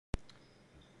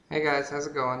Hey guys, how's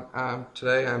it going?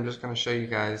 Today I'm just going to show you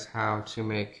guys how to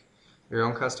make your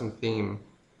own custom theme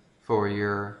for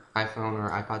your iPhone or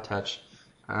iPod Touch.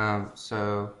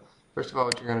 So first of all,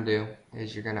 what you're going to do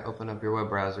is you're going to open up your web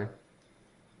browser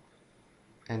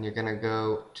and you're going to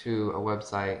go to a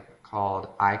website called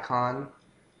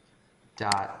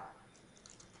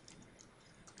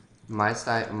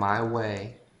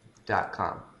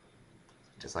icon.mysittemyway.com,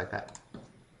 just like that.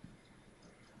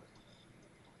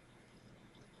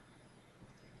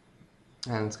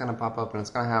 And it's going to pop up and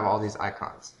it's going to have all these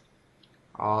icons,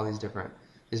 all these different,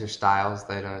 these are styles.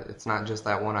 It's not just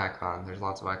that one icon, there's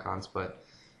lots of icons, but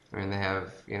I mean they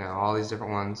have, all these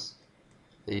different ones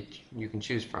that you can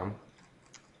choose from.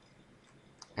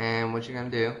 And what you're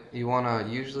going to do, you want to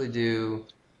usually do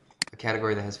a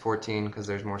category that has 14 because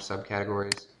there's more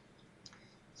subcategories.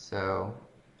 So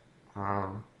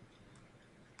let me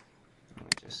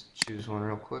just choose one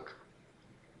real quick.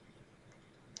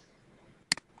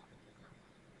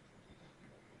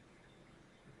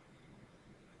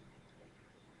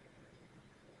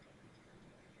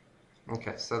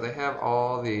 Okay, so they have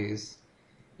all these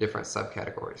different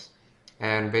subcategories,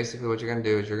 and basically what you're going to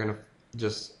do is you're going to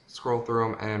just scroll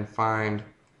through them and find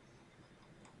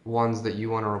ones that you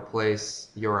want to replace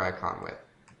your icon with.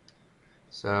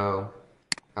 So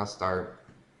I'll start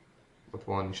with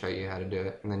one and show you how to do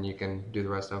it, and then you can do the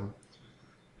rest of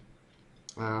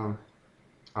them.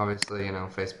 Obviously,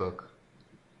 Facebook,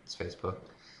 it's Facebook.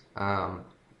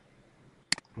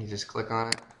 You just click on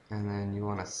it, and then you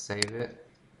want to save it.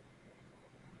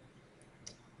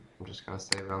 I'm just going to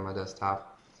save it on my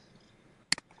desktop.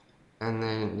 And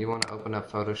then you want to open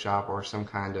up Photoshop or some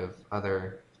kind of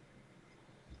other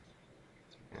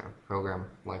program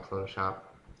like Photoshop.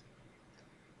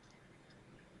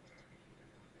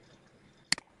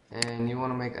 And you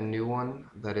want to make a new one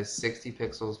that is 60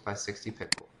 pixels by 60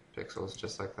 pixels,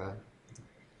 just like that.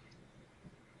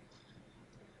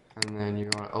 And then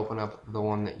you want to open up the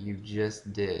one that you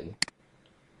just did,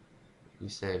 you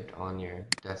saved on your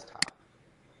desktop.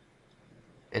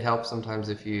 It helps sometimes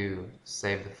if you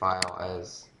save the file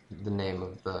as the name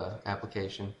of the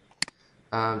application.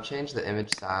 Change the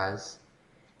image size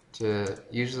to,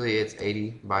 usually it's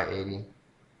 80 by 80.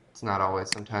 It's not always,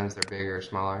 sometimes they're bigger or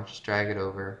smaller. Just drag it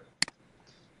over.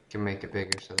 You can make it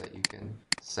bigger so that you can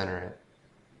center it.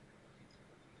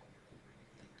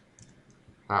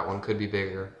 That one could be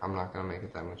bigger. I'm not going to make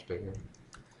it that much bigger.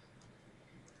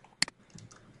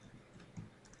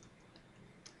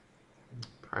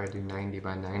 Probably do 90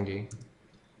 by 90.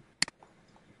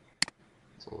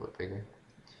 It's a little bit bigger.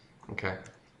 Okay.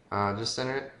 Just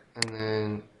center it and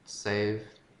then save.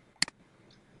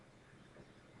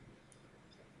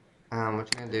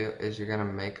 What you're going to do is you're going to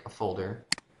make a folder.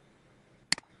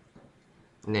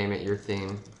 Name it your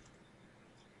theme.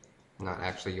 Not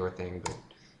actually your theme, but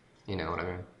you know what I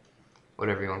mean.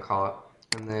 Whatever you want to call it.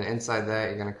 And then inside that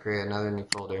you're going to create another new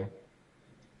folder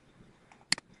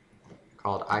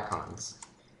called icons.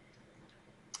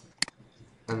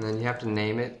 And then you have to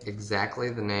name it exactly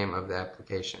the name of the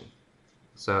application.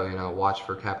 So, watch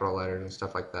for capital letters and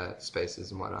stuff like that,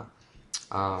 spaces and whatnot.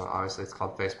 Obviously it's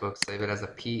called Facebook. Save it as a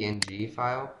PNG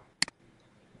file.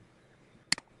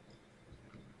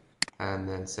 And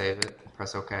then save it,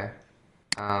 press OK.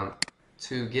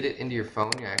 To get it into your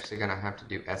phone, you're actually going to have to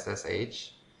do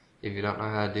SSH. If you don't know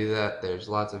how to do that, there's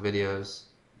lots of videos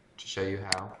to show you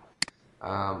how.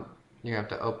 You have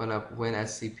to open up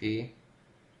WinSCP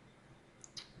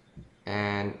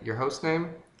and your host name.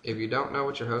 If you don't know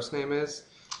what your host name is,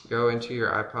 go into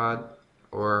your iPod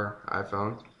or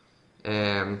iPhone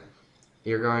and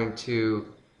you're going to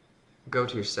go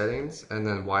to your settings and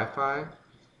then Wi-Fi,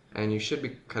 and you should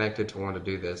be connected to one to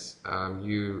do this.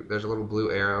 There's a little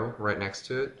blue arrow right next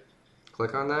to it.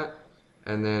 Click on that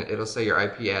and then it'll say your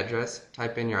IP address.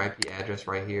 Type in your IP address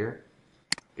right here.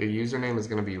 Your username is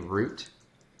going to be root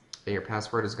and your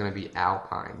password is going to be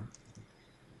alpine.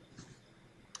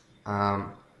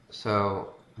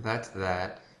 So that's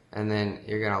that, and then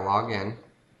you're going to log in,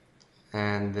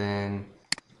 and then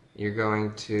you're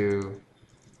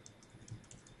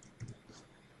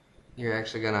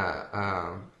actually going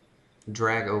to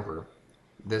drag over.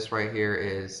 This right here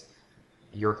is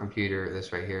your computer,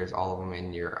 this right here is all of them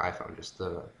in your iPhone, just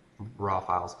the raw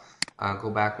files. Go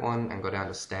back one and go down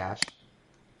to stash,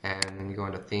 and then you go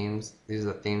into themes. These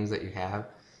are the themes that you have.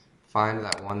 Find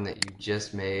that one that you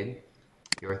just made,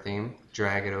 your theme,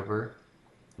 drag it over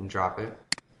and drop it,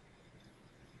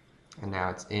 and now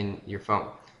it's in your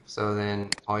phone. So then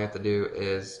all you have to do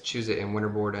is choose it in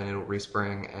Winterboard and it'll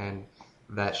respring, and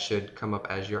that should come up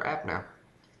as your app now.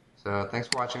 So thanks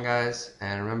for watching guys,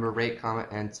 and remember, rate, comment,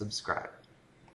 and subscribe.